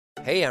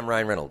Hey, I'm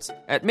Ryan Reynolds.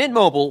 At Mint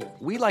Mobile,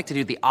 we like to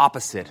do the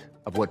opposite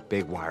of what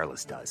Big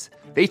Wireless does.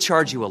 They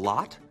charge you a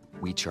lot,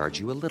 we charge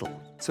you a little.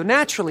 So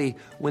naturally,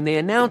 when they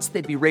announced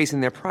they'd be raising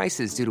their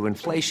prices due to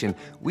inflation,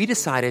 we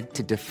decided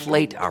to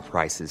deflate our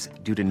prices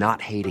due to not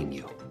hating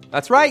you.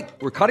 That's right.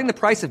 We're cutting the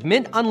price of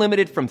Mint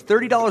Unlimited from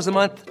 $30 a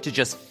month to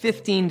just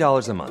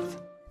 $15 a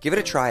month. Give it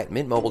a try at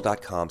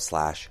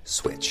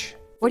mintmobile.com/switch.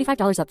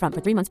 $45 up front for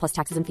 3 months plus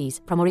taxes and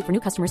fees. Promo rate for new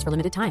customers for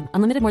limited time.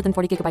 Unlimited more than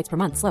 40 gigabytes per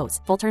month. Slows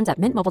full terms at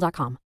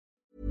mintmobile.com.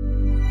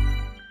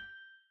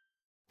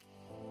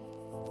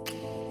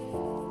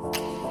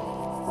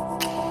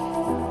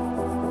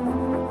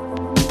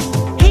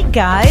 Hey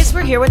guys,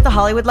 we're here with the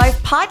Hollywood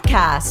Life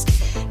podcast,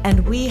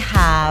 and we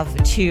have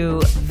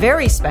two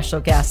very special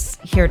guests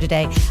here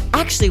today.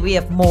 Actually, we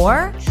have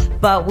more,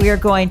 but we are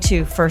going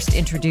to first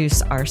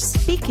introduce our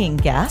speaking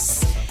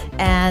guests,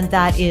 and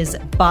that is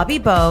Bobby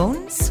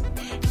Bones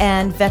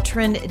and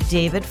veteran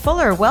David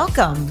Fuller.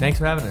 Welcome. Thanks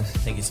for having us.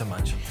 Thank you so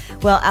much.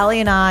 Well, Allie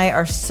and I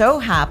are so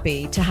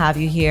happy to have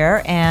you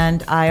here,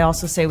 and I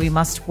also say we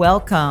must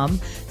welcome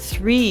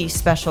three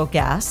special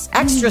guests,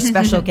 extra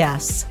special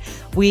guests.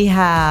 We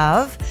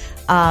have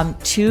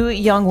two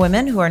young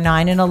women who are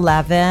 9 and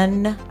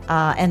 11,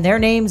 and their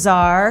names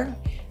are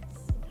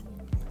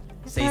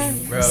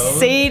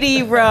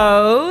Sadie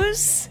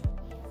Rose.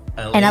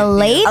 And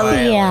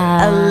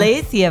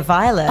Alethea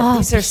Violet. Oh,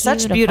 these are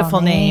such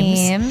beautiful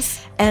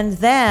names. And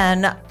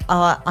then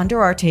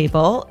under our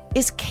table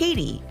is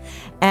Katie.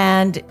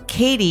 And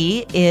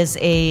Katie is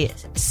a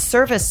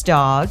service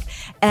dog.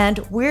 And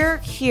we're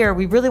here.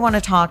 We really want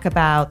to talk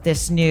about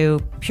this new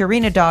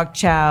Purina Dog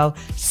Chow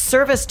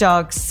Service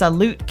Dog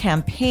Salute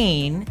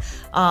campaign.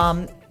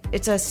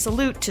 It's a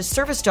salute to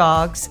service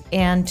dogs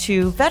and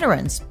to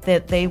veterans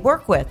that they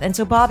work with. And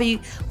so, Bobby,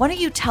 why don't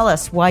you tell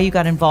us why you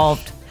got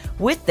involved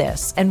with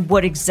this and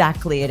what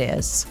exactly it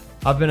is?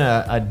 I've been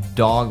a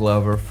dog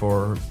lover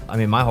for,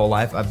 my whole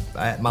life.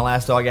 My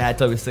last dog I had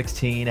till I was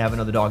 16. I have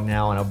another dog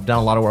now, and I've done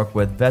a lot of work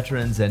with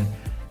veterans. And,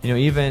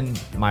 even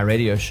my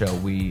radio show,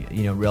 we,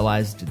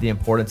 realized the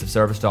importance of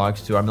service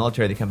dogs to our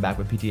military that come back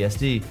with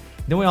PTSD.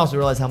 Then we also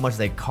realized how much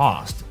they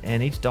cost,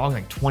 and each dog's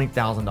like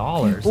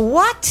 $20,000.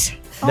 What?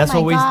 That's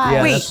what we,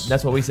 Wait.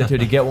 that's what we said too,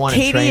 to get one.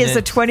 Katie and train is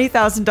a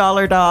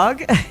 $20,000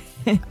 dog.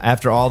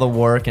 After all the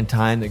work and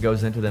time that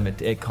goes into them,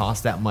 it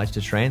costs that much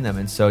to train them.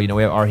 And so, we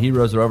have our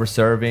heroes are over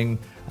serving,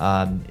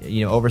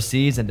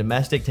 overseas and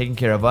domestic, taking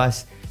care of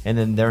us. And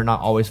then they're not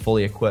always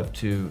fully equipped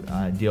to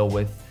deal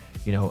with,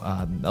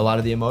 a lot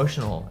of the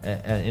emotional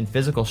and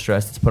physical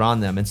stress that's put on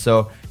them. And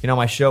so,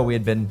 my show, we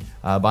had been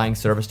buying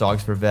service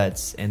dogs for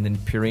vets, and then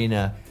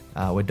Purina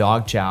with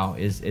Dog Chow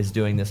is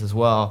doing this as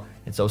well.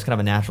 And so it's kind of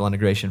a natural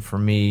integration for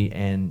me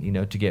and,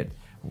 to get,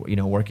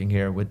 working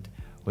here with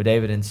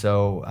David. And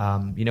so,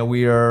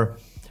 we are,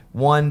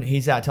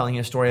 he's out telling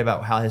a story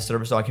about how his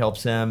service dog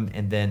helps him.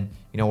 And then,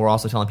 we're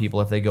also telling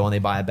people if they go and they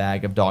buy a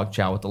bag of Dog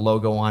Chow with the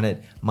logo on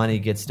it, money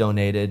gets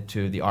donated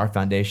to the R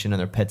Foundation and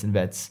their Pets and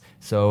Vets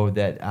so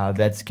that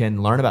vets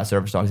can learn about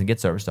service dogs and get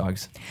service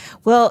dogs.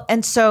 Well,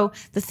 and so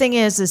the thing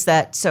is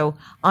that, so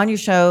on your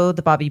show,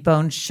 the Bobby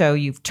Bones Show,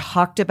 you've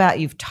talked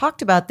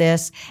about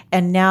this,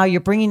 and now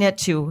you're bringing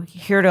it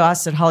here to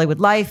us at Hollywood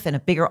Life and a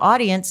bigger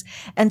audience.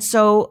 And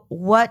so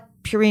what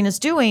Purina's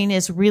doing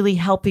is really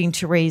helping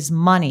to raise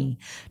money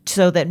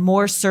so that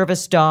more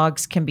service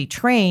dogs can be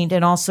trained,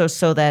 and also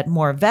so that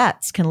more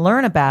vets can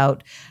learn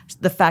about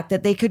the fact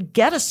that they could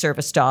get a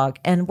service dog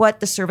and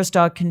what the service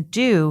dog can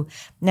do.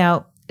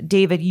 Now,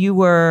 David,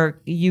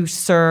 you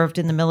served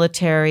in the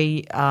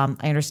military, I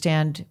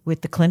understand,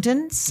 with the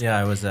Clintons? Yeah,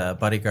 I was a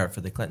bodyguard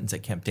for the Clintons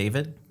at Camp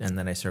David, and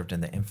then I served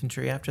in the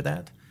infantry after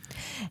that.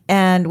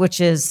 And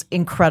which is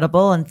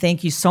incredible. And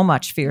thank you so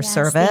much for your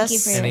service. Thank you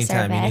for your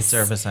Anytime you need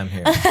service, I'm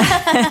here.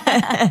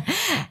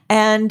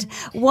 And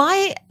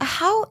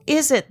how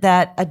is it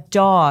that a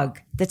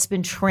dog that's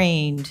been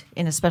trained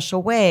in a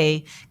special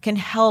way can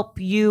help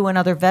you and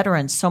other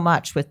veterans so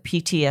much with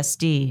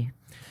PTSD?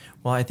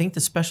 Well, I think the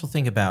special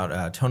thing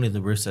about Tony La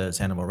Russa's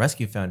Animal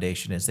Rescue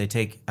Foundation is they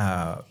take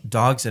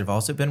dogs that have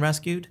also been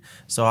rescued.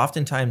 So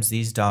oftentimes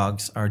these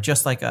dogs are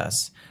just like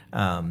us.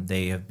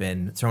 They have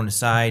been thrown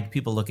aside.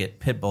 People look at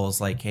pit bulls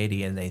like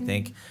Katie and they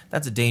think,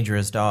 that's a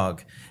dangerous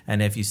dog.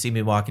 And if you see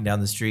me walking down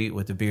the street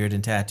with a beard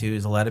and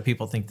tattoos, a lot of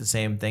people think the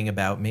same thing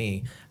about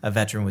me, a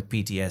veteran with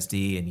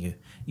PTSD. And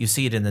you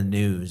see it in the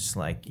news,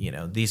 like,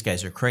 these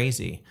guys are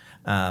crazy.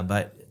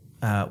 But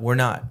we're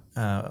not.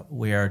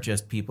 We are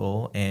just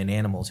people and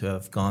animals who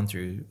have gone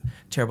through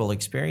terrible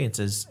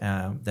experiences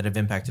that have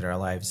impacted our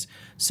lives.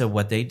 So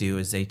what they do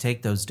is they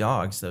take those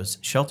dogs, those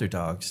shelter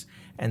dogs,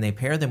 and they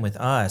pair them with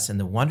us. And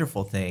the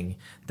wonderful thing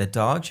that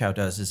Dog Chow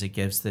does is it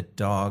gives the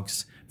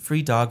dogs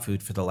free dog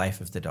food for the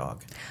life of the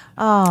dog.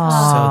 Oh,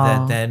 so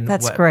that then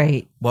that's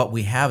great. What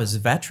we have is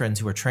veterans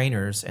who are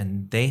trainers,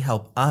 and they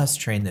help us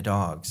train the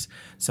dogs.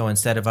 So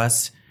instead of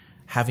us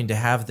having to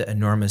have the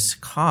enormous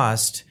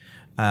cost,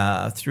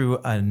 through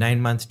a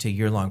 9-month to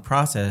year-long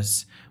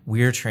process,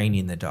 we're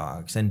training the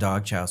dogs, and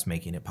Dog Chow's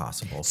making it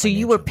possible. So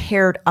you were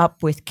paired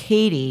up with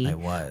Katie. I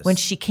was. When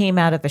she came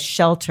out of a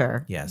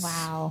shelter. Yes.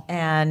 Wow.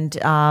 And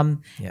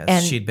Yes,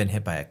 and she'd been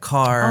hit by a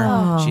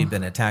car. She'd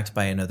been attacked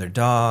by another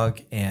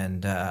dog,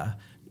 and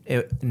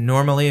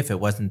normally, if it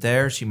wasn't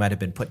there, she might have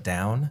been put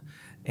down.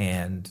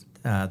 And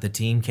the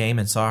team came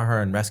and saw her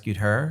and rescued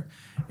her,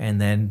 and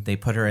then they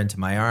put her into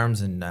my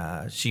arms, and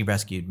she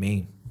rescued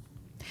me.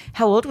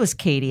 how old was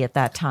Katie at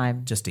that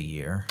time? Just a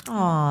year.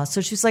 Oh,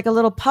 so she's like a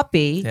little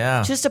puppy.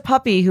 Yeah. Just a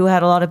puppy who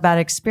had a lot of bad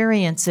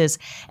experiences.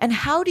 And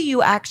how do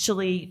you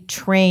actually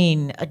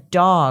train a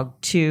dog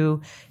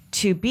to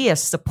be a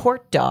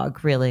support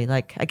dog, really?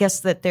 Like, I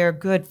guess that they're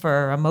good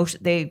for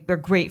they're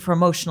great for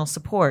emotional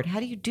support. How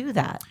do you do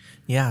that?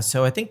 Yeah,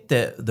 so I think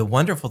the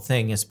wonderful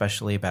thing,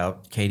 especially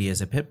about Katie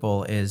as a pit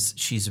bull, is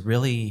she's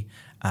really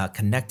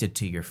connected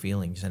to your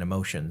feelings and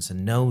emotions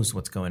and knows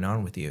what's going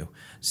on with you.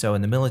 So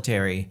in the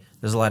military,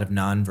 there's a lot of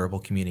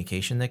nonverbal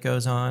communication that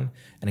goes on,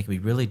 and it can be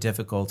really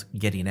difficult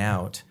getting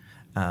out,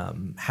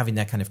 having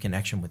that kind of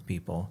connection with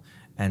people.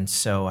 And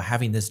so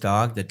having this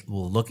dog that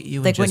will look at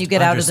you Like and just when you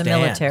get out of the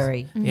understand.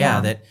 military. Yeah,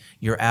 that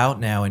you're out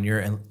now and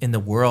you're in the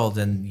world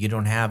and you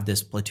don't have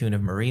this platoon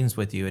of Marines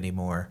with you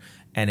anymore.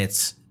 And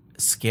it's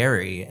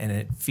scary and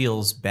it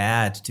feels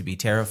bad to be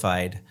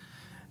terrified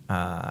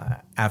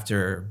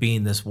after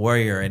being this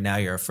warrior, and now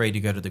you're afraid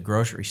to go to the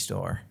grocery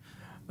store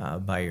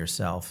by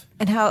yourself.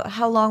 And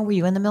how long were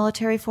you in the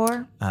military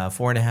for?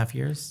 4.5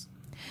 years.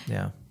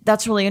 Yeah.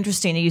 That's really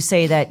interesting that you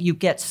say that you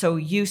get so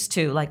used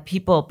to like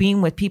people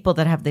being with people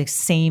that have the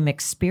same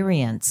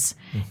experience.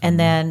 And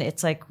then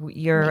it's like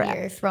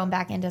You're thrown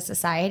back into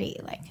society.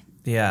 Like,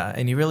 Yeah,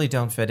 and you really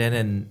don't fit in,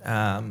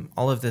 and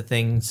all of the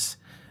things,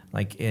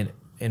 like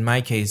in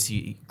my case,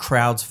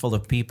 crowds full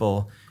of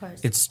people,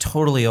 it's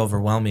totally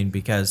overwhelming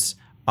because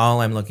all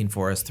I'm looking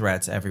for is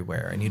threats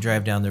everywhere. And you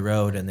drive down the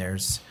road and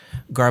there's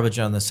garbage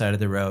on the side of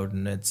the road,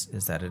 and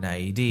is that an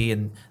IED?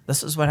 And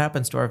this is what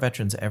happens to our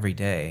veterans every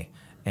day,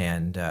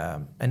 and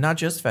not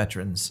just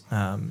veterans.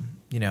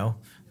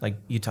 Like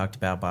you talked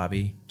about,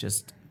 Bobby,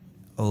 just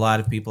a lot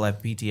of people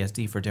have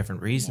PTSD for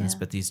different reasons,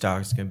 but these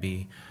dogs can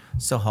be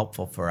so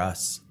helpful for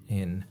us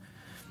in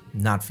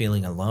not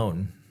feeling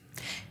alone.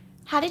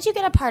 how did you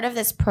get a part of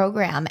this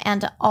program?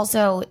 And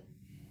also,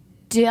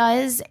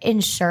 does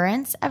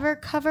insurance ever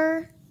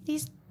cover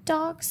these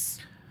dogs?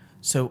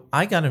 So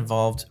I got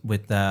involved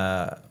with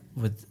the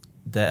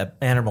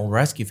Animal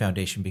Rescue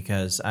Foundation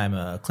because I'm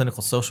a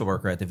clinical social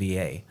worker at the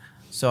VA.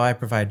 So I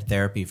provide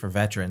therapy for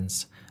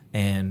veterans.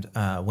 And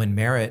when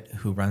Merritt,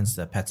 who runs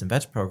the Pets and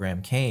Vets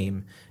program,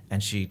 came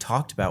and she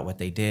talked about what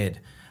they did,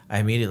 I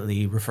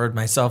immediately referred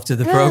myself to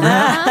the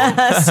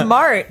program.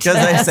 smart. Because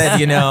I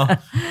said,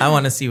 I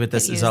want to see what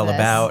this is use all this.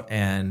 about.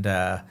 And,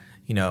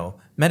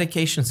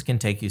 medications can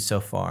take you so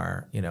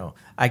far.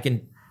 I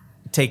can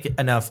take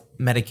enough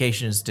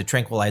medications to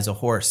tranquilize a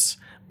horse,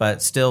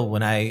 but still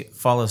when I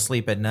fall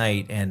asleep at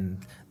night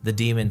and the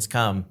demons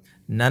come,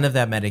 none of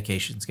that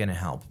medication is going to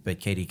help.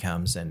 But Katie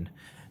comes and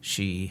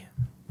she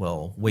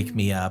will wake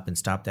me up and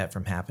stop that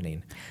from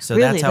happening. So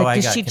Really? that's how I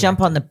Does got she jump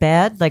on the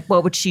bed? Like,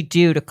 what would she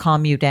do to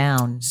calm you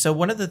down? So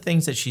one of the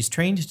things that she's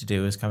trained to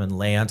do is come and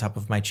lay on top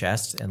of my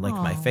chest and lick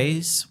my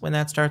face when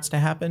that starts to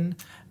happen.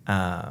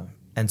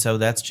 And so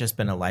that's just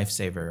been a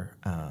lifesaver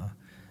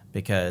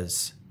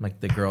because, like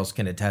the girls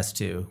can attest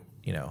to,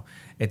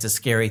 it's a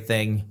scary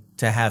thing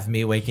to have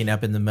me waking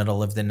up in the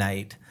middle of the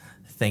night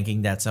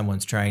thinking that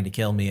someone's trying to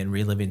kill me and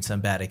reliving some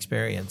bad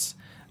experience.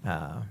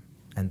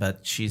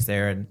 But she's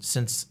there, and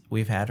since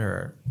we've had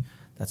her,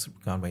 that's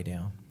gone way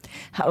down.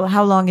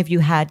 How long have you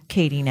had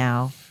Katie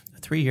now?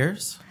 3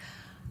 years.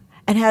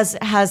 And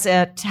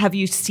have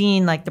you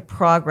seen like the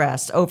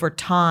progress over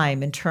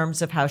time in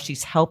terms of how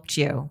she's helped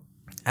you?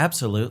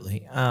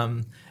 Absolutely.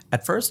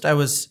 At first, I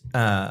was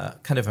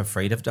kind of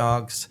afraid of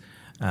dogs.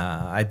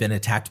 I'd been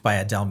attacked by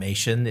a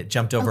Dalmatian. It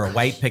jumped over a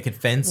white picket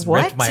fence,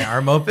 What? ripped my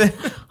arm open.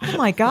 Oh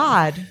my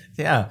God.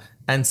 Yeah.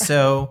 And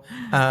so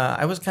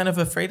I was kind of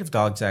afraid of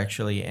dogs,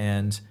 actually.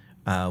 And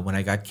when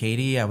I got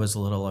Katie, I was a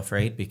little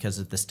afraid because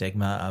of the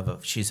stigma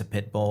of she's a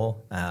pit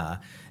bull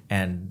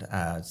and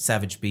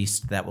savage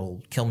beast that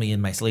will kill me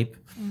in my sleep.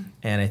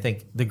 And I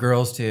think the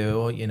girls,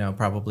 too,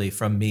 probably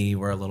from me,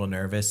 were a little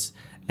nervous.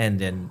 And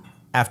then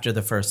after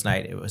the first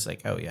night, it was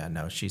like, oh, yeah,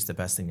 no, she's the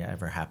best thing that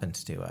ever happened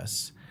to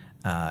us.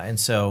 And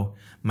so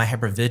my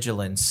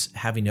hypervigilance,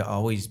 having to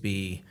always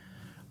be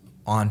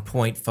on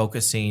point,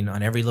 focusing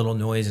on every little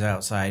noise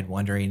outside,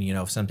 wondering,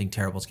 if something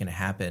terrible is going to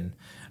happen.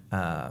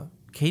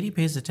 Katie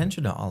pays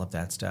attention to all of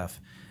that stuff.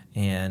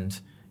 And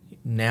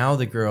now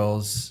the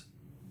girls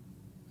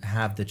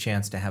have the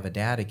chance to have a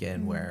dad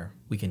again where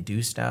we can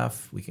do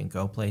stuff, we can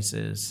go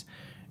places.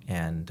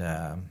 And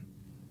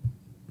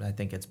I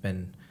think it's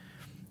been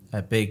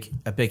a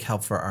big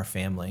help for our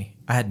family.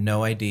 I had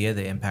no idea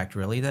the impact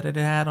really that it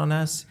had on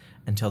us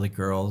until the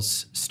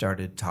girls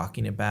started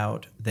talking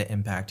about the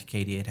impact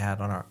Katie had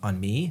had on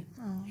me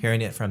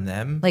hearing it from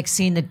them, Like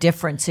seeing the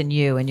difference in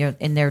you and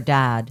in their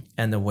dad.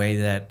 and the way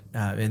that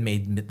it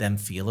made them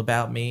feel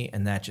about me,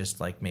 and that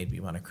just like made me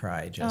want to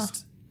cry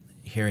just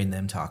hearing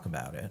them talk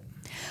about it.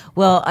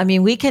 Well, I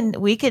mean, we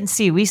can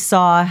see. We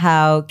saw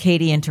how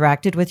Katie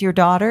interacted with your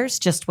daughters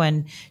just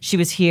when she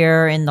was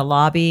here in the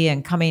lobby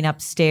and coming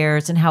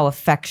upstairs, and how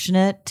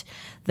affectionate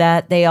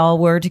that they all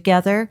were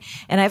together.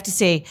 And I have to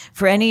say,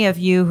 for any of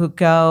you who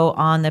go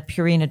on the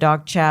Purina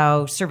Dog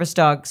Chow Service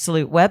Dog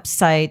Salute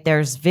website,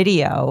 there's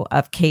video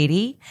of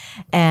Katie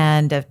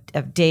and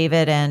of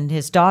David and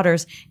his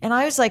daughters. And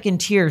I was like in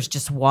tears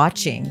just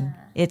watching. Yeah.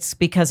 It's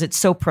because it's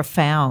so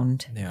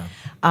profound. Yeah.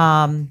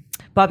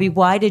 Bobby,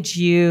 why did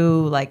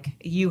you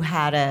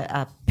had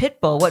a pit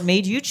bull? What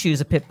made you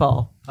choose a pit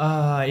bull?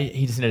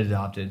 He just needed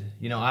adopted.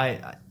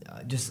 I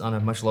just on a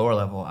much lower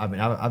level.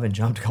 I've been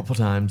jumped a couple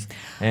times,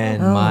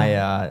 and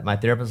my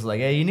therapist was like,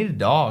 "Hey, you need a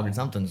dog or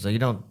something, so you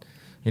don't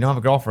have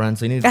a girlfriend,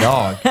 so you need a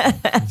dog."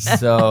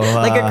 So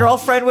like a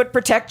girlfriend would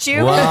protect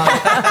you. Well,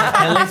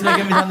 at least they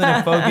give me something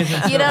to focus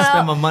and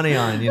spend my money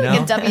on.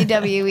 Like a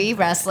WWE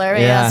wrestler.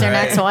 Yeah, that's your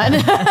next one.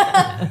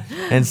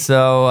 And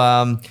so,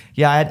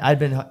 I'd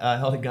been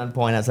held at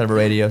gunpoint outside of a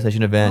radio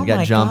station event,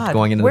 got jumped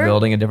going into the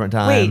building a different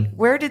time. Wait,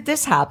 where did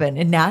this happen?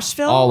 In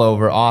Nashville? All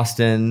over.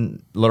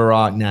 Austin, Little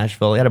Rock,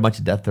 Nashville. We had a bunch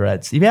of death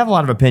threats. If you have a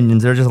lot of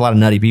opinions, there's just a lot of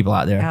nutty people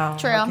out there. Oh,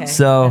 true. Okay.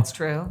 So, that's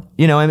true.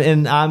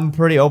 And I'm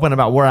pretty open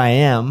about where I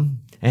am.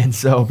 And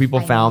so people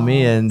found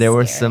me, and there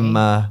were some,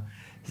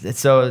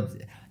 so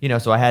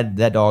I had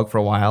that dog for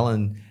a while,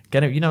 and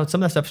some of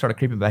that stuff started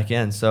creeping back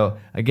in. So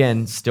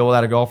again, still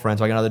without a girlfriend.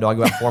 So I got another dog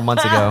about 4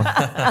 months ago.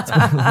 It's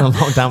been a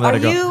long time without a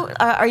girl.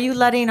 Are you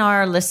letting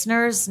our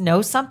listeners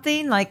know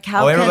something? Like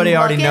how? Everybody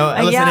already knows.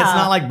 Listen, it's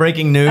not like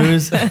breaking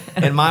news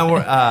in my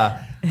world.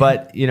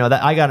 But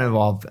that I got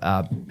involved,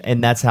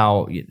 and that's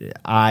how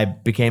I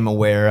became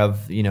aware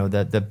of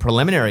the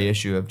preliminary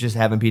issue of just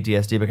having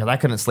PTSD, because I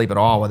couldn't sleep at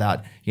all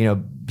without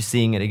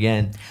seeing it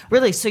again.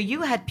 Really? So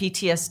you had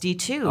PTSD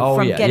too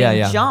from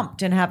getting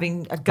jumped and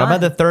having a gun?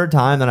 About the third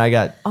time that I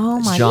got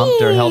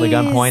jumped or held at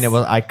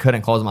gunpoint, I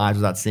couldn't close my eyes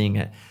without seeing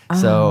it.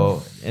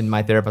 So, and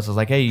my therapist was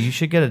like, "Hey, you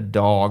should get a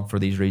dog for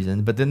these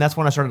reasons." But then that's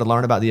when I started to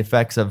learn about the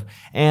effects of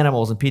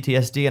animals and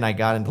PTSD, and I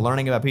got into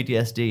learning about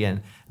PTSD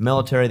and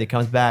military that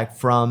comes back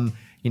from,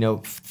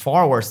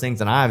 far worse things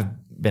than I've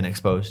been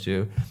exposed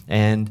to.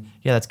 And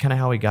that's kind of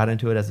how we got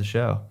into it as a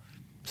show.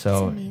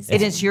 So, and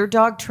is your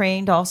dog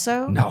trained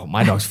also? No,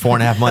 my dog's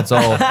 4.5 months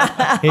old.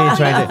 He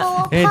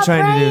ain't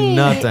trying to do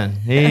nothing.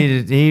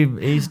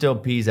 He still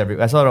pees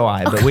everywhere. So do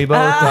I. But we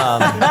both.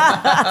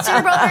 So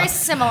you're both very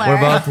similar.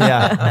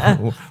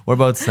 We're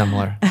both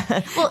similar.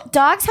 Well,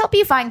 dogs help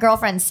you find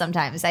girlfriends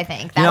sometimes. I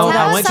think that's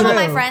how some of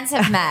my friends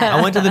have met.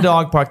 I went to the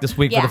dog park this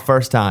week for the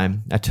first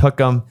time. I took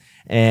them,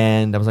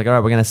 and I was like, "All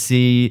right, we're gonna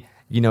see."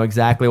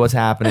 Exactly what's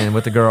happening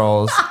with the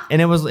girls.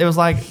 And it was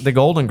like the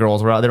Golden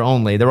Girls were out there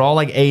only. They were all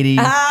like 80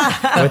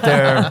 with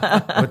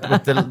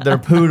their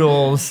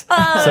poodles.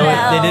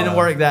 They didn't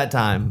work that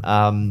time.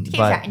 Keep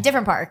trying.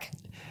 Different park.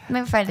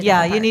 Maybe find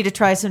a you need to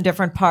try some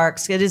different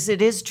parks. It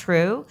is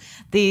true.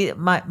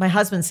 My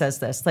husband says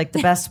this, like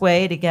the best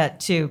way to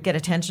get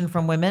attention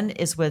from women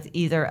is with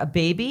either a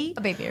baby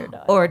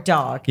or a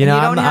dog. You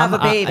don't have a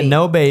baby.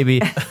 No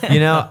baby.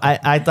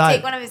 I thought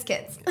take one of his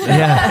kids.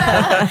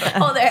 Yeah.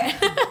 Hold it.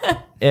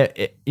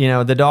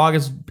 The dog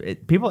is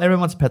everyone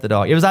wants to pet the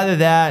dog. It was either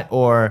that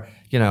or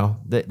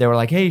they were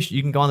like, "Hey,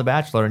 you can go on The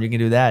Bachelor and you can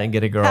do that and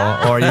get a girl,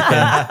 or you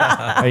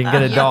can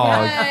get a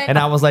dog." And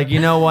I was like, "You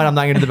know what? I'm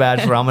not gonna do The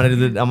Bachelor. I'm gonna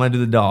do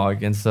the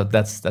dog." And so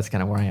that's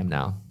kind of where I am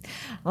now.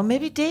 Well,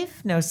 maybe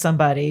Dave knows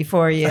somebody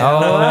for you.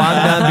 Oh,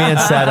 I'm done being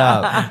set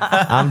up.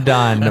 I'm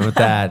done with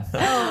that.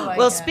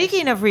 Well,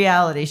 speaking of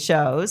reality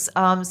shows,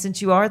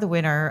 since you are the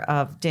winner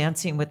of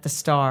Dancing with the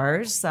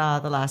Stars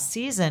the last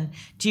season,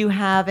 do you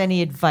have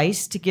any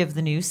advice to give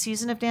the new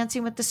season of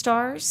Dancing with the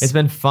Stars? It's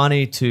been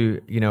funny to,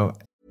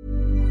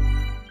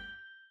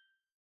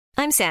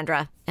 I'm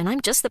Sandra, and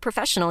I'm just the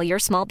professional your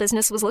small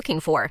business was looking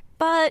for.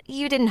 But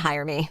you didn't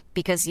hire me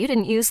because you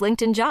didn't use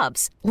LinkedIn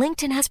Jobs.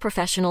 LinkedIn has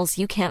professionals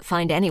you can't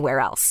find anywhere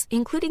else,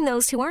 including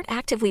those who aren't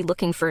actively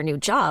looking for a new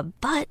job,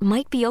 but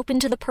might be open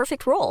to the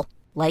perfect role,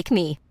 like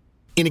me.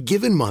 In a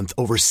given month,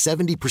 over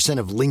 70%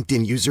 of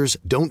LinkedIn users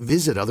don't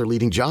visit other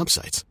leading job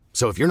sites.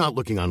 So if you're not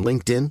looking on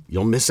LinkedIn,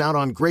 you'll miss out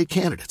on great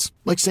candidates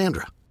like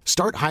Sandra.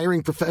 Start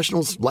hiring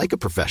professionals like a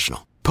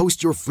professional.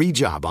 Post your free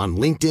job on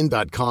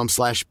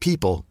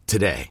linkedin.com/people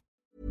today.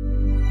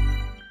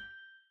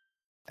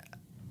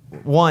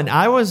 One,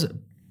 I was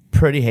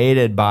pretty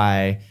hated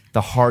by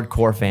the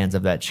hardcore fans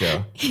of that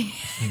show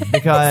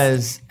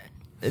because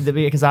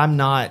I'm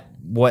not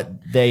what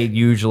they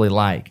usually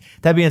like.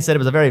 That being said, it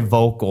was a very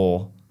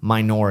vocal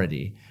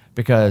minority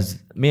because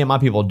me and my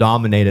people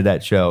dominated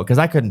that show because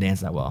I couldn't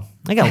dance that well.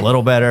 I got a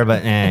little better,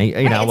 but I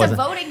wasn't. It's a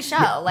voting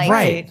show.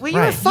 Right. Well, you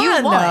were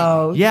fun,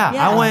 though. Yeah,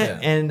 I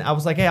went and I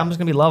was like, hey, I'm just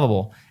going to be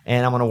lovable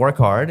and I'm going to work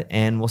hard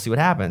and we'll see what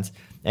happens.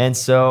 And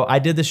so I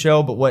did the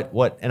show, but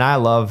what and I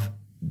love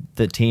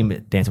the team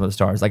at Dancing with the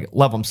Stars. Like,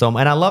 love them so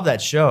much. And I love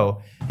that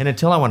show. And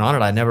until I went on it,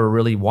 I never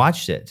really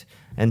watched it.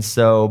 And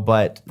so,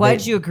 but Why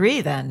did you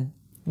agree then?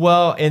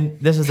 Well, and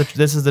this is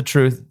the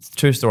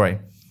true story.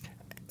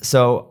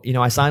 So,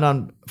 I signed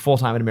on full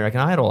time at American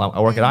Idol.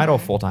 I work at Idol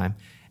full time.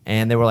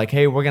 And they were like,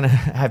 hey, we're going to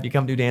have you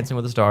come do Dancing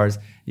with the Stars.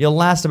 You'll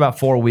last about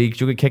 4 weeks.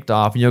 You'll get kicked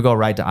off and you'll go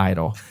right to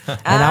Idol. And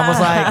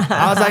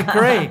I was like,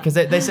 great. Because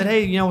they said,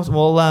 hey,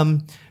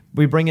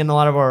 we bring in a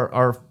lot of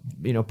our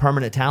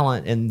permanent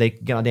talent and they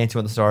get on Dancing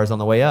with the Stars on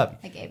the way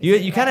up.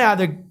 You kind of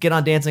either get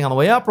on Dancing on the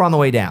way up or on the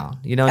way down.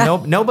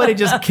 Nobody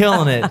just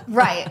killing it.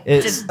 Right.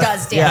 Just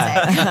does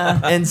dancing. Yeah.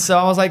 And so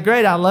I was like,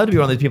 great, I'd love to be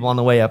one of these people on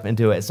the way up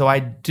into it. So I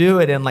do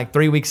it, and like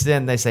 3 weeks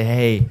in, they say,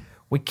 hey,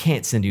 we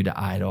can't send you to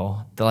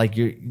Idol. They're like,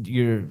 they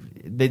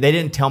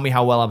didn't tell me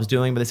how well I was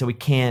doing, but they said we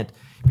can't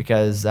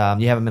because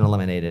you haven't been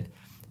eliminated.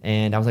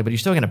 And I was like, but you're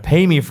still going to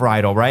pay me for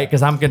Idol, right?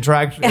 Because I'm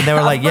contractual. And they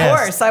were like, yes. Of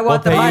course, I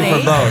want we'll the pay money. you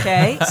for both.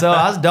 Okay. So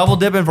I was double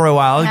dipping for a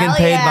while. I was getting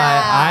paid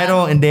by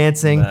Idol and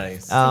dancing.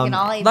 Nice.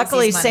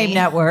 Luckily, same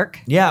network.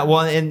 Yeah,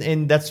 well,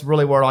 and that's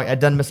really where I'd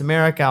done Miss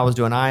America. I was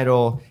doing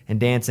Idol and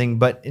dancing.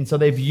 And so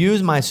they've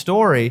used my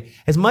story.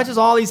 As much as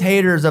all these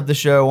haters of the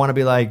show want to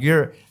be like,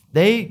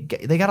 they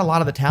got a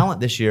lot of the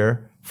talent this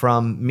year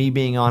from me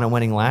being on and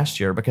winning last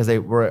year because they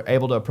were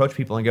able to approach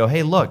people and go,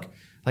 hey, look,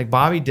 like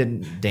Bobby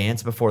didn't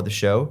dance before the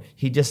show.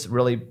 He just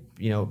really,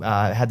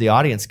 had the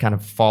audience kind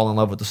of fall in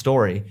love with the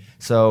story.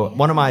 So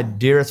one of my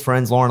dearest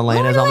friends, Lauren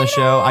Elena, is on the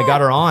show. I got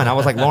her on. I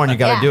was like, Lauren, you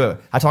got to do it.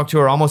 I talk to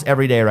her almost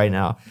every day right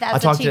now.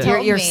 That's what she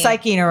told You're me.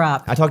 psyching her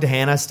up. I talked to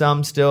Hannah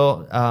Stum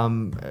still,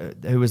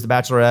 who was the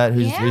Bachelorette,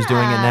 who's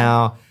doing it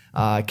now.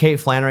 Kate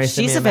Flannery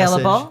sent She's me a message.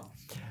 available.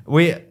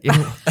 We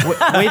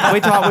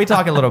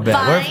talk a little bit.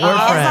 We're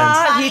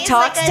friends. He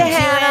talks to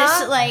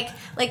Hannah.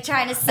 like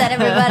trying to set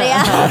everybody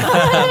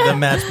up. The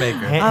matchmaker.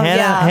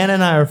 Hannah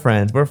and I are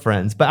friends. We're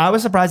friends. But I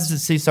was surprised to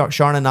see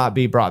Sharna not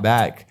be brought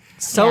back.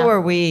 So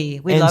were we.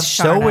 We And love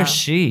so Sharna. was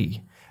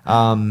she.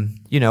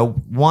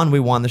 We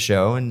won the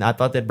show, and I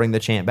thought they'd bring the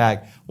chant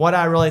back. What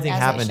I really think As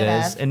they happened should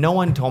is, have. and no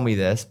one told me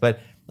this, but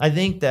I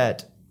think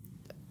that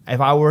if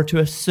I were to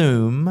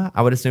assume,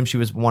 I would assume she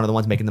was one of the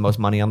ones making the most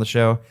money on the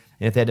show.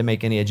 And if they had to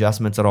make any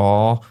adjustments at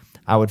all,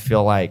 I would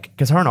feel like,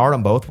 because her and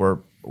Artem both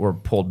were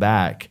pulled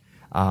back.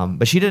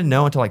 But she didn't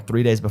know until like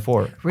 3 days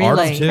before. Really?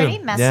 Artem too. Pretty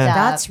messed up.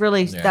 That's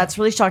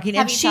really shocking.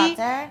 Have and you she talked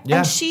to her?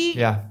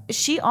 Yeah. and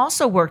she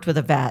also worked with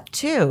a vet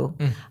too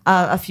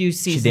a few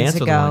seasons danced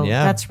with ago. one,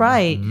 yeah. That's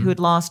right. Who'd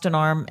lost an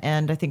arm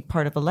and I think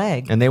part of a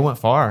leg. And they went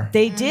far.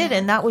 They did,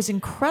 and that was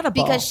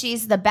incredible. Because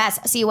she's the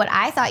best. See, what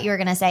I thought you were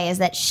going to say is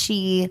that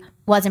she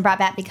wasn't brought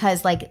back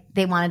because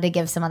they wanted to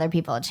give some other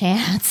people a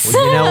chance.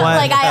 Well, you know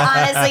what?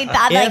 I honestly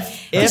thought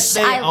if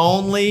they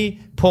only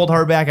pulled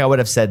her back, I would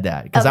have said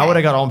that because I Okay. would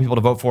have got all the people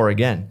to vote for her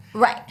again.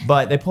 Right.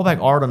 But they pulled back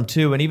Artem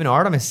too, and even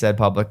Artem has said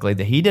publicly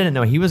that he didn't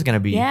know he was going to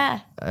be,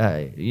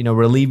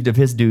 relieved of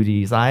his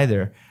duties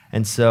either.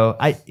 And so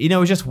it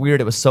was just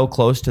weird. It was so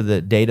close to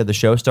the date of the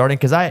show starting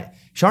because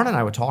Sharna and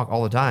I would talk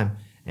all the time.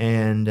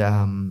 And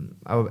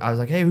I was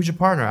like, hey, who's your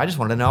partner? I just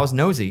wanted to know. I was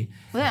nosy.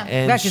 Yeah.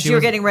 And because she you were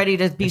was- getting ready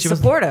to be and she was-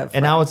 supportive.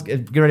 and I was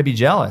getting ready to be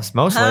jealous,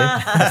 mostly.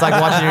 It's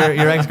like watching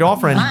your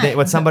ex-girlfriend date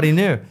with somebody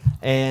new.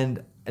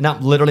 And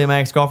not literally my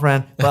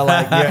ex-girlfriend, but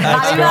like your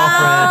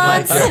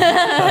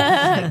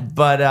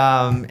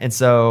ex-girlfriend. And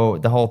so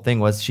the whole thing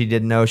was she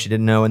didn't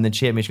know. And then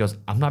she hit me. She goes,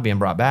 I'm not being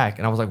brought back.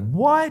 And I was like,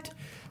 what?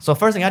 So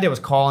first thing I did was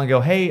call and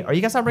go, hey, are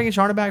you guys not bringing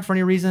Sharna back for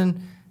any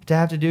reason to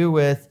have to do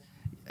with...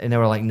 And they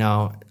were like,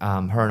 no,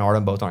 her and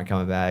Artem both aren't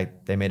coming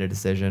back. They made a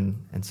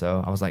decision. And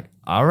so I was like,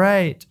 all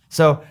right.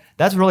 So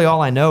that's really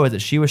all I know is that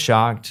she was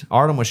shocked.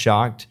 Artem was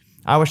shocked.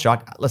 I was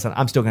shocked. Listen,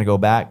 I'm still going to go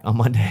back on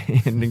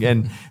Monday. And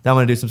again, I'm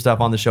going to do some stuff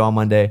on the show on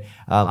Monday.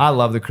 I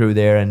love the crew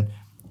there. And,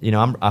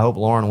 I hope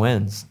Lauren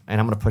wins. And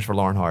I'm going to push for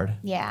Lauren hard.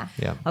 Yeah.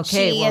 Yeah.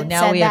 Okay, She well had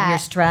now said we have your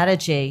that.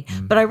 strategy,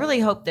 but I really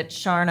hope that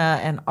Sharna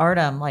and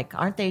Artem,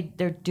 aren't they?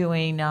 They're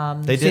doing.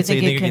 They did So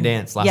You Think You Can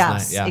Dance last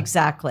night, yeah.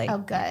 exactly. Oh,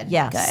 good.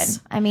 Yes.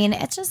 Good. I mean,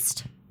 it's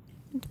just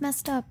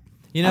messed up.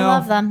 I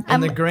love them. In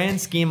the grand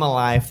scheme of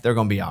life, they're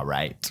going to be all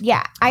right.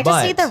 Yeah. I just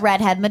But- need the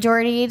redhead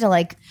majority to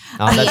that's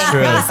be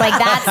true. increased.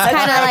 That's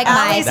kind of like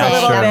my Allie's a thing.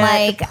 little I'm bit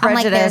like,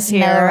 prejudice there's no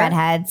here.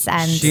 redheads,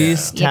 and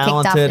She's you kicked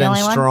off talented the and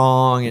only one?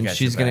 strong, and got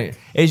she's your gonna. back.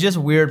 It's just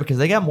weird because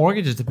they got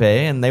mortgages to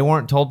pay, and they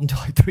weren't told until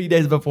like 3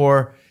 days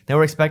before they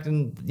were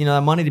expecting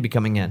that money to be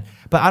coming in.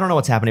 But I don't know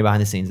what's happening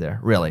behind the scenes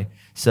there, really.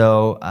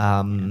 So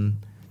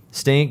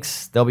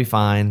stinks. They'll be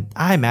fine.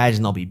 I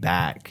imagine they'll be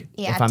back.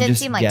 Yeah, if it I'm didn't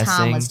just seem like guessing.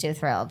 Tom was too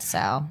thrilled.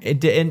 So It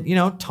did,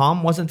 and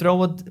Tom wasn't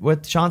thrilled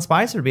with Sean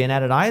Spicer being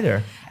at it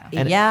either.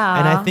 And, Yeah.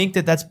 and I think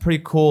that's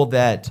pretty cool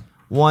that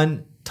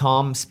one,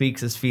 Tom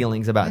speaks his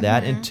feelings about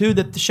that, and two,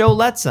 that the show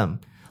lets him.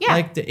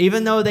 Yeah.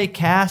 Even though they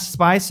cast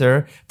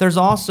Spicer, there's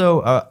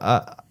also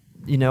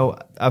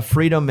a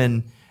freedom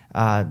and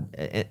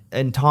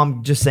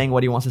Tom just saying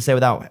what he wants to say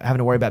without having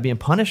to worry about being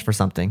punished for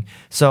something.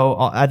 So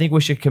I think we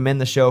should commend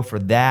the show for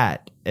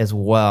that as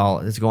well.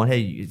 It's going,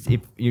 hey,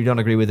 if you don't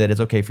agree with it, it's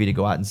okay for you to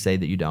go out and say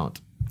that you don't.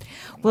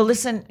 Well,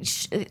 listen,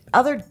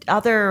 other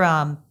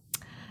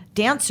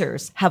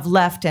dancers have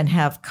left and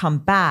have come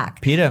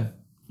back. PETA.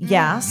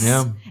 Yes.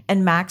 Yeah.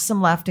 And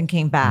Maxim left and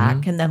came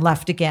back and then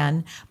left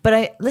again.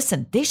 But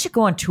listen, they should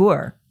go on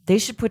tour. They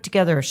should put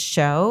together a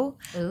show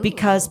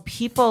because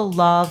people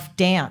love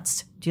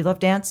dance. Do you love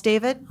dance,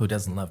 David? Who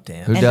doesn't love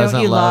dance? Who And doesn't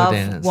don't you love love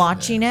dance?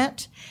 watching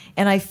it?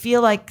 And I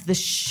feel like the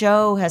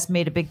show has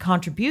made a big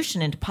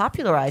contribution into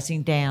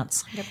popularizing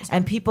dance. 100%.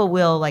 And people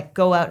will like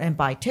go out and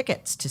buy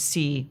tickets to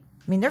see.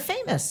 I mean, they're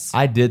famous.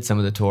 I did some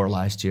of the tour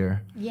last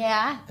year.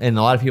 Yeah. And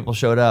a lot of people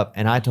showed up,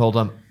 and I told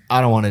them, I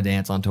don't want to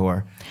dance on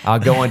tour. I'll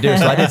go and do it.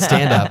 So I did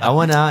stand up. I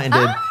went out and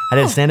I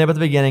did stand up at the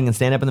beginning and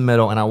stand up in the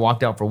middle, and I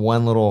walked out for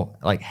one little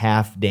like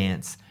half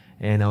dance.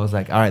 And I was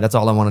like, all right, that's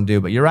all I want to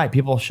do. But you're right.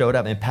 People showed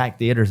up and packed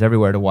theaters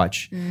everywhere to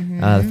watch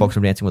the folks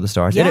from Dancing with the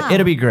Stars. Yeah.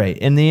 It'll be great.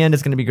 In the end,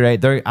 it's going to be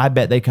great. I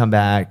bet they come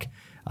back.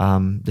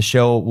 The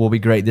show will be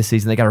great this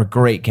season. They got a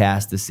great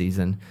cast this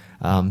season.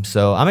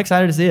 So I'm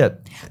excited to see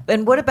it.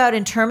 And what about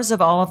in terms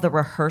of all of the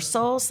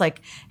rehearsals?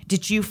 Like,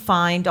 did you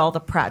find all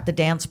the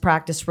dance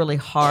practice really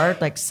hard?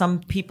 Like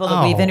some people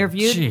that we've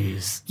interviewed.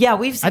 Jeez. Yeah,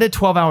 I did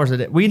 12 hours a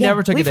day. We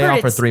never took a we've day heard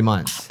off for it's- 3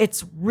 months.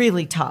 It's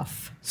really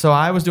tough. So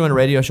I was doing a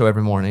radio show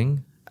every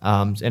morning,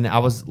 and I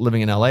was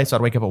living in LA, so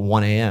I'd wake up at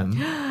 1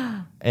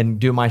 a.m. and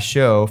do my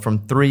show from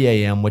 3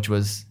 a.m., which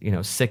was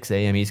 6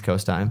 a.m. East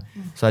Coast time.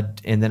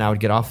 And then I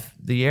would get off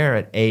the air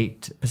at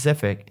 8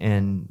 Pacific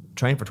and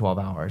train for 12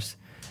 hours.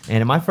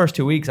 And in my first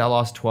 2 weeks, I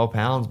lost 12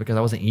 pounds because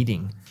I wasn't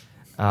eating.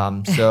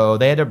 So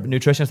they had a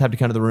nutritionist have to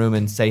come to the room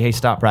and say, "Hey,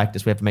 stop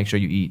practice. We have to make sure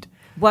you eat."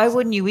 Why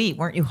wouldn't you eat?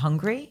 Weren't you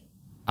hungry?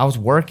 I was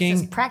working,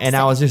 Just practicing.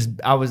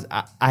 and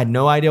I had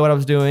no idea what I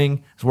was doing.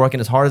 I was working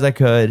as hard as I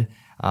could.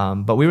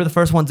 But we were the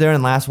first ones there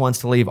and last ones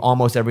to leave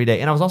almost every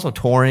day. And I was also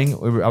touring.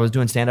 I was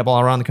doing stand-up all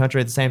around the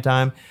country at the same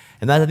time.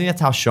 And I think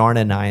that's how Sharna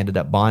and I ended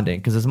up bonding.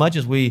 Because as much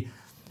as we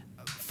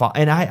fought,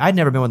 and I'd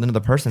never been with another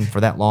person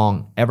for that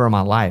long ever in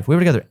my life. We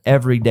were together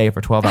every day for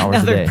 12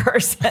 hours a day. Another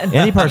person.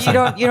 Any person.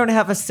 You don't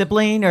have a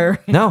sibling or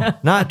No,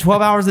 not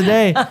 12 hours a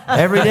day,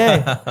 every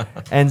day.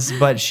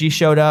 But she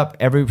showed up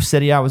every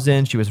city I was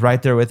in. She was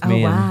right there with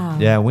me. wow.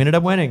 And yeah, we ended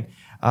up winning.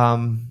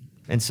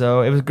 And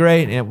so it was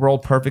great. And it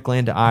rolled perfectly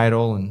into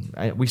Idol.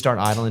 And we start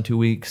Idol in 2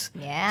 weeks.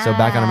 Yeah. So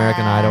back on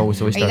American Idol.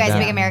 So we Are start you guys that.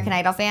 big American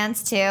Idol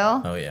fans too?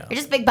 Oh, yeah. You're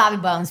just big Bobby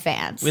Bones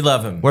fans. We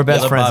love him. We're best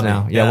We love friends Bobby.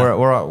 now.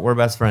 Yeah, we're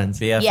best friends.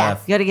 BFF. Yeah.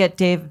 you got to get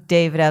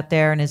David out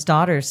there and his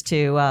daughters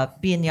to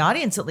be in the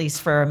audience at least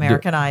for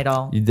American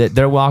Idol.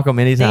 They're welcome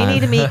anytime. They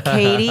need to meet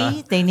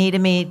Katie. They need to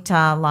meet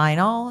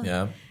Lionel.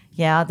 Yeah.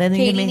 Yeah. Then they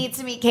Katie need to meet, needs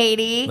to meet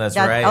Katie. That's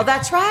that- right. Oh,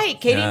 that's right.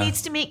 Katie Yeah.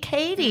 needs to meet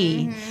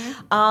Katie.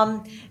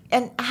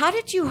 And how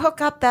did you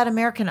hook up that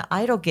American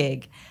Idol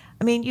gig?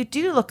 I mean, you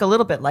do look a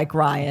little bit like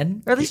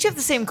Ryan, or at least you have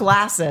the same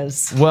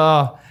glasses.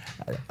 Well,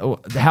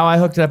 how I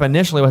hooked it up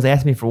initially was they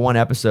asked me for one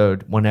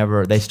episode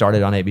whenever they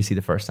started on ABC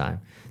the first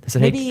time. They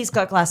said, Maybe hey, he's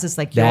got glasses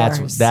like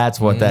yours. that's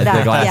what the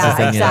That- glasses yeah,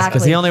 thing is. Because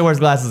exactly. he only wears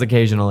glasses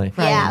occasionally.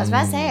 Yeah, I was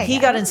about to say. He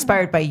got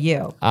inspired by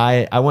you.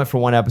 I went for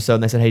one episode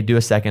and they said, hey, do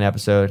a second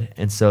episode.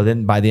 And so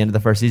then by the end of the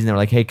first season, they were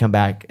like, hey, come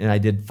back. And I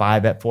did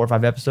 4 or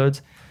 5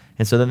 episodes.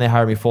 And so then they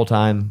hired me full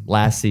time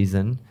last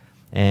season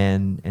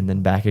and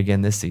then back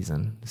again this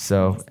season.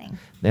 So,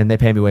 and they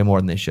pay me way more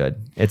than they should.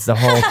 It's the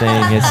whole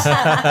thing.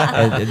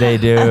 It's they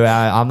do.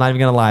 I'm not even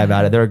going to lie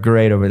about it. They're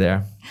great over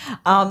there.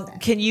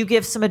 Can you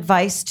give some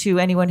advice to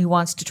anyone who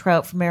wants to try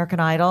out for American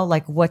Idol?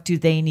 Like, what do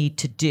they need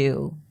to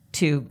do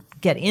to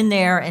get in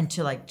there and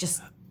to like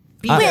just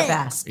be their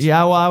best?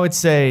 Yeah, well, I would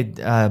say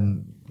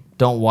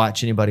don't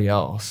watch anybody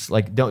else.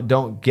 Like,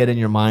 don't get in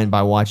your mind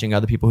by watching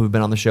other people who've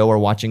been on the show or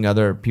watching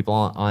other people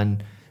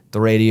on the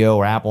radio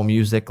or Apple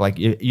Music. Like,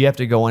 you have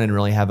to go in and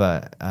really have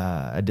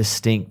a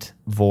distinct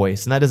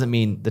voice, and that doesn't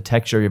mean the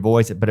texture of your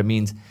voice, but it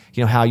means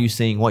how you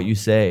sing, what you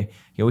say.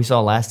 We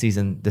saw last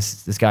season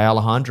this guy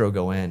Alejandro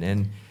go in,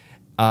 and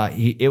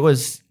it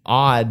was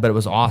odd, but it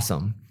was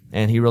awesome.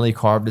 And he really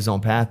carved his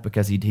own path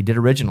because he did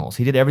originals.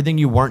 He did everything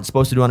you weren't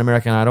supposed to do on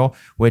American Idol,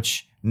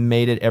 which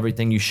made it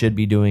everything you should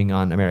be doing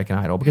on American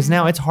Idol. Because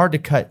now it's hard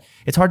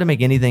to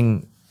make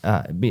anything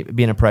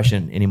be an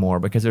impression anymore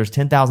because there's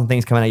 10,000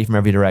 things coming at you from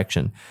every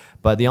direction.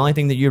 But the only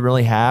thing that you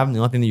really have and the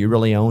only thing that you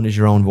really own is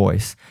your own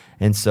voice.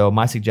 And so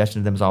my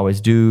suggestion to them is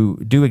always do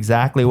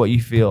exactly what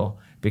you feel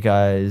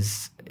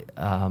because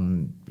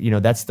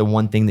that's the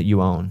one thing that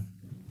you own.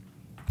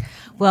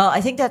 Well,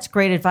 I think that's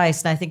great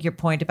advice, and I think your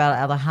point about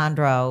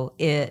Alejandro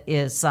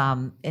is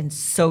and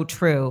so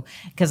true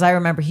because I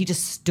remember he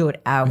just stood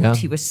out. Yeah.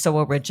 He was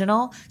so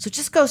original. So it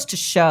just goes to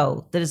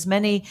show that as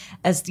many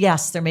as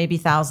yes, there may be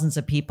thousands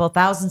of people,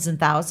 thousands and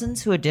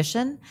thousands who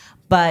audition,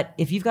 but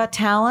if you've got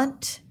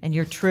talent and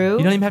you're true,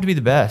 You don't even have to be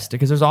the best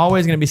because there's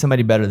always going to be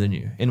somebody better than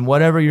you in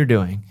whatever you're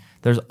doing.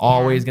 There's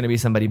always going to be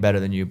somebody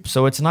better than you.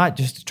 So it's not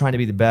just trying to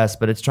be the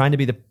best, but it's trying to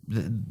be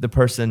the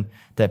person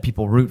that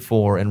people root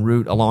for and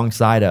root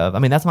alongside of. I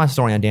mean, that's my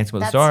story on Dancing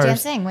with the That's Stars.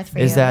 Dancing with for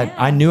is you, that yeah.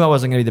 I knew I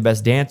wasn't going to be the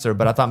best dancer,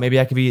 but I thought maybe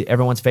I could be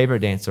everyone's favorite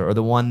dancer or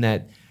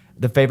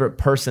the favorite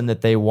person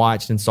that they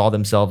watched and saw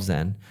themselves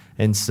in.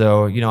 And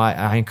so,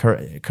 I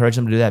encourage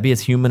them to do that. Be as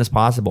human as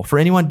possible. For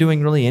anyone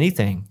doing really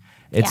anything,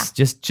 it's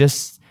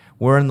just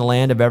we're in the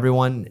land of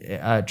everyone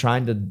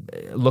trying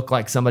to look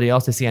like somebody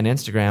else they see on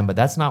Instagram, but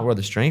that's not where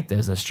the strength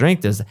is. The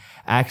strength is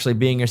actually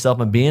being yourself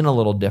and being a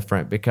little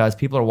different, because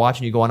people are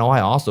watching you going, oh, I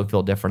also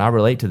feel different. I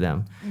relate to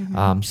them.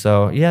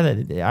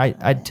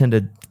 I tend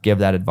to give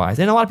that advice.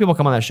 And a lot of people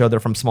come on that show, they're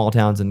from small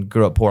towns and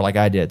grew up poor like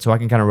I did. So I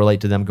can kind of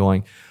relate to them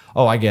going,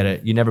 oh, I get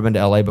it. You've never been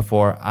to LA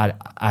before. I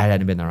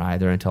hadn't been there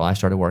either until I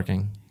started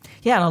working.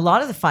 Yeah, and a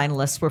lot of the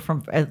finalists were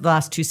from the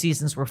last 2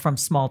 seasons were from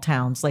small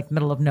towns, like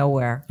middle of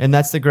nowhere. And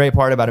that's the great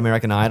part about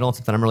American Idol.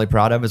 Something I'm really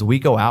proud of is we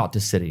go out to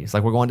cities.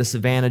 Like we're going to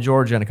Savannah,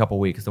 Georgia in a couple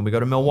of weeks. Then we go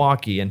to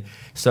Milwaukee. And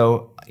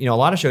so, a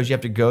lot of shows you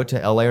have to go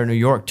to LA or New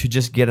York to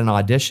just get an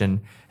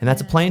audition. And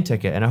that's a plane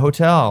ticket and a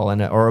hotel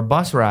or a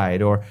bus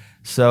ride.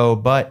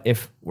 But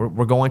if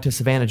we're going to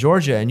Savannah,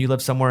 Georgia, and you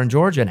live somewhere in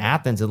Georgia, in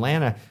Athens,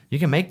 Atlanta, you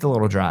can make the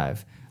little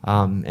drive.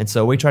 And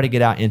so we try to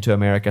get out into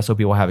America so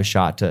people have a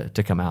shot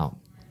to come out.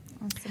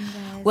 Awesome,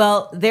 guys.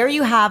 Well, there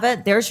you have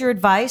it. There's your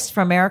advice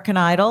for American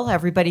Idol,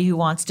 everybody who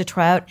wants to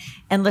try out.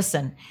 And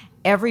listen,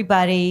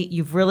 everybody,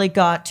 you've really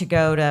got to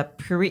go to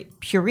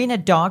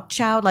Purina Dog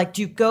Chow. Like,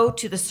 do you go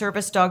to the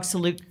Service Dog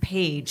Salute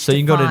page? So you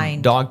can go to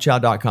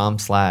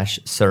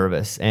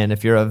dogchow.com/service. And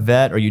if you're a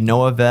vet or you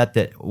know a vet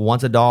that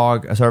wants a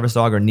service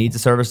dog, or needs a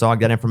service dog,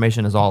 that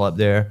information is all up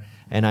there.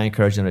 And I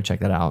encourage them to check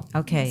that out.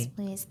 Okay. Yes,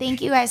 please.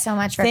 Thank you guys so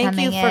much for Thank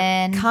coming in. you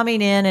for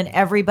coming in. And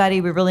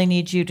everybody, we really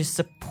need you to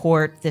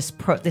support this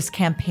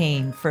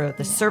campaign for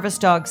the Service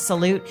Dog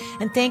Salute.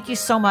 And thank you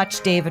so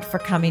much, David, for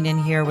coming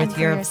in here with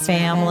your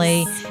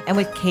family. And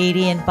with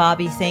Katie and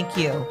Bobby, thank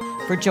you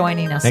for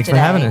joining us Thanks today.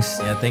 for having us.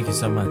 Yeah, thank you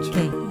so much.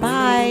 Okay,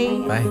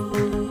 bye.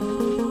 Bye.